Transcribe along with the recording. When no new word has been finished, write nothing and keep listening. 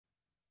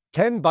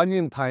Can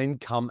bunion pain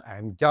come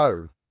and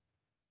go?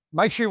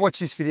 Make sure you watch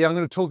this video. I'm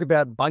going to talk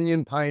about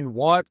bunion pain,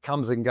 why it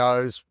comes and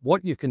goes,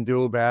 what you can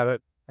do about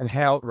it, and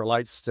how it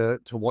relates to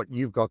what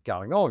you've got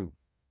going on.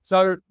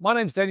 So my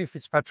name's Daniel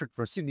Fitzpatrick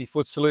from Sydney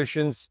Foot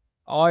Solutions.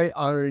 I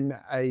own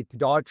a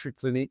podiatry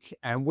clinic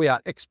and we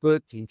are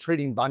experts in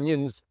treating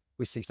bunions.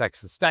 We see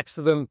stacks and stacks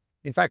of them.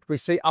 In fact, we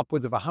see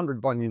upwards of 100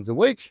 bunions a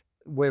week.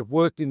 We've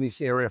worked in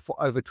this area for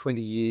over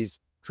 20 years,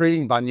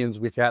 treating bunions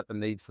without the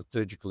need for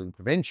surgical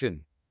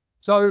intervention.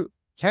 So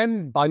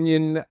can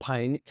bunion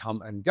pain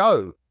come and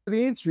go?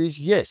 The answer is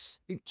yes,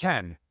 it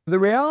can. The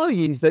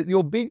reality is that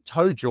your big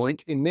toe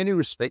joint in many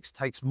respects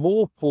takes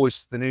more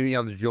force than any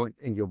other joint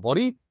in your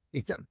body.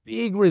 It's a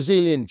big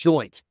resilient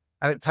joint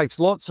and it takes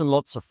lots and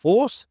lots of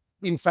force.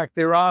 In fact,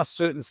 there are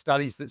certain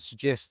studies that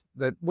suggest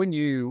that when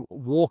you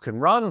walk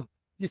and run,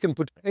 you can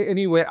put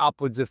anywhere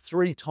upwards of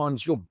 3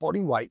 times your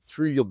body weight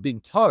through your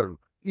big toe.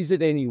 Is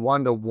it any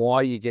wonder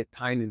why you get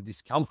pain and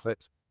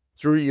discomfort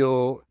through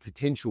your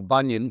potential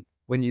bunion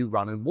when you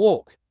run and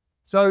walk?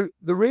 So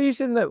the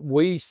reason that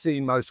we see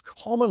most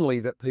commonly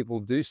that people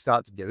do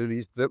start to get it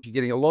is that you're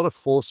getting a lot of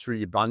force through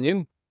your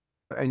bunion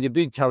and your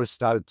big toe has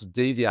started to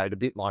deviate a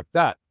bit like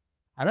that.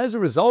 And as a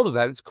result of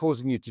that, it's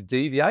causing you to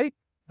deviate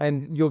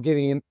and you're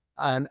getting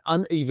an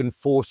uneven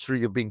force through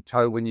your big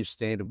toe when you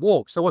stand and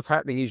walk. So what's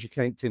happening is you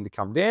can tend to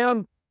come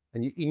down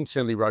and you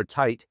internally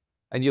rotate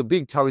and your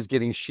big toe is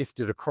getting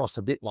shifted across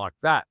a bit like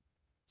that.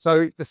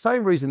 So the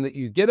same reason that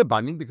you get a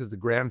bunion, because the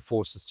ground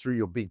force is through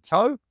your big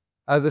toe,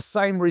 are the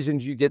same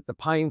reasons you get the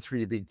pain through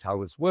your big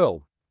toe as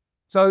well.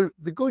 So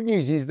the good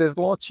news is there's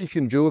lots you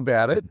can do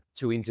about it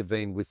to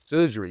intervene with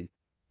surgery.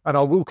 And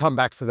I will come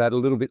back for that a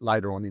little bit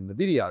later on in the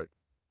video.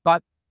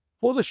 But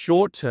for the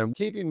short term,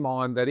 keep in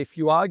mind that if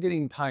you are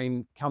getting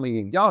pain coming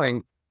and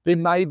going, there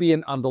may be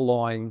an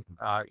underlying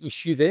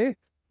issue there.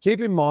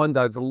 Keep in mind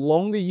though, the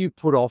longer you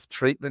put off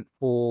treatment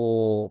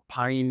for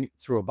pain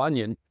through a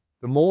bunion,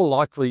 the more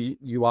likely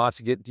you are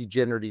to get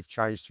degenerative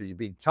change through your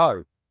big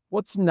toe.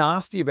 What's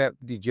nasty about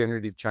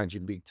degenerative change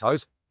in big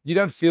toes? You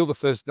don't feel the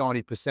first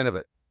 90% of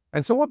it.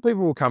 And so what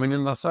people will come in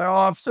and they'll say, oh,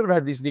 I've sort of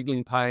had this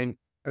niggling pain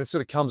and it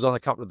sort of comes on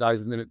a couple of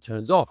days and then it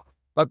turns off.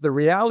 But the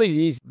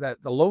reality is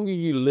that the longer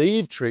you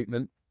leave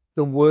treatment,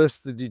 the worse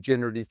the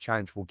degenerative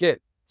change will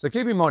get. So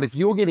keep in mind, if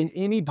you're getting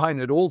any pain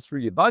at all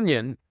through your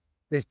bunion,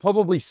 there's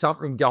probably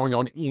something going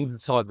on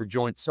inside the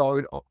joint.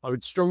 So I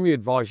would strongly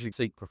advise you to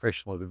seek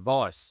professional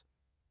advice.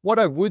 What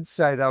I would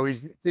say though,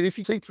 is that if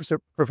you seek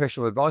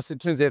professional advice, it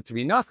turns out to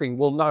be nothing,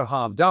 well, no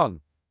harm done.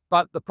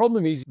 But the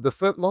problem is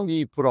the longer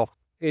you put off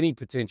any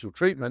potential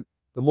treatment,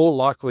 the more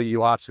likely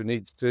you are to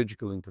need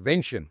surgical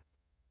intervention.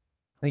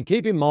 And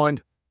keep in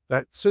mind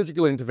that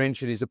surgical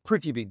intervention is a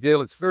pretty big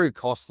deal. It's very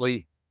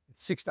costly.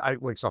 It's 6 to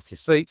 8 weeks off your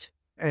feet.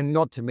 And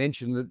not to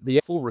mention that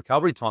the full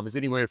recovery time is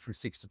anywhere from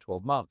 6 to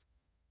 12 months.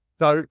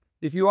 So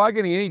if you are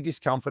getting any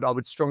discomfort, I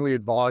would strongly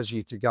advise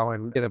you to go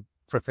and get a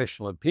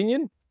professional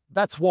opinion.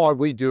 That's why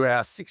we do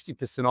our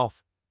 60%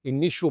 off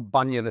initial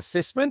bunion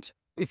assessment.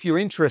 If you're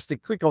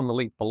interested, click on the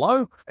link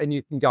below and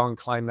you can go and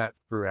claim that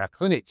through our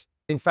clinic.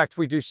 In fact,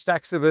 we do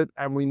stacks of it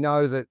and we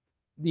know that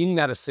in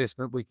that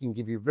assessment, we can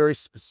give you very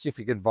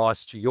specific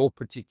advice to your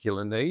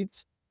particular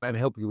needs and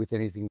help you with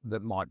anything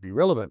that might be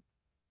relevant.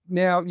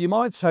 Now, you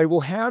might say, well,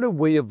 how do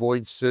we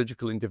avoid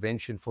surgical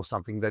intervention for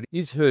something that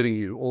is hurting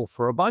you or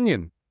for a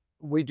bunion?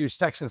 We do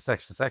stacks and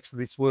stacks and stacks of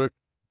this work.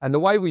 And the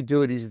way we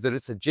do it is that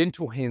it's a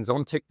gentle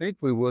hands-on technique.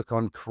 We work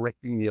on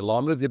correcting the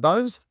alignment of your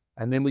bones,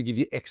 and then we give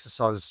you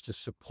exercises to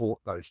support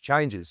those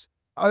changes.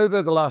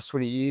 Over the last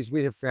 20 years,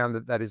 we have found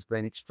that that has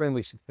been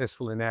extremely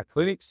successful in our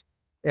clinics.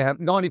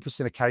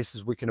 90% of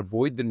cases, we can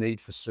avoid the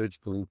need for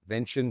surgical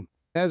intervention.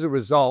 As a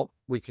result,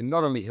 we can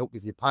not only help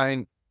with your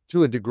pain,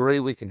 to a degree,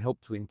 we can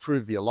help to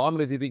improve the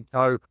alignment of your big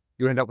toe.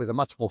 You end up with a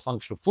much more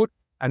functional foot.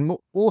 And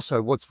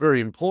also, what's very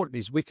important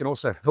is we can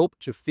also help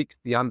to fix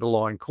the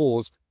underlying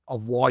cause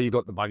of why you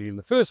got the bunion in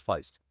the first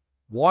place.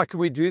 Why can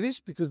we do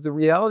this? Because the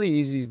reality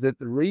is that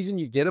the reason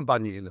you get a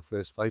bunion in the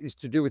first place is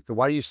to do with the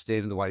way you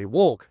stand and the way you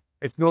walk.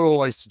 It's not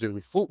always to do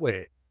with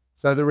footwear.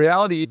 So the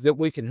reality is that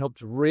we can help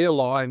to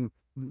realign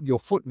your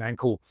foot and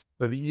ankle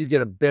so that you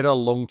get a better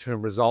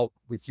long-term result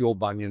with your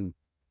bunion.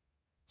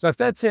 So if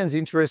that sounds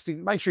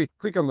interesting, make sure you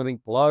click on the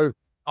link below.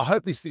 I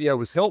hope this video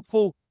was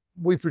helpful.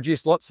 We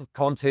produce lots of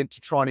content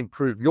to try and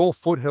improve your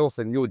foot health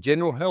and your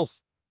general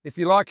health. If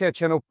you like our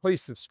channel,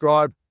 please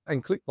subscribe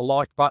and click the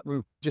like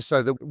button just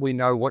so that we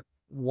know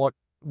what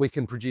we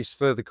can produce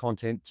further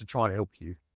content to try and help you.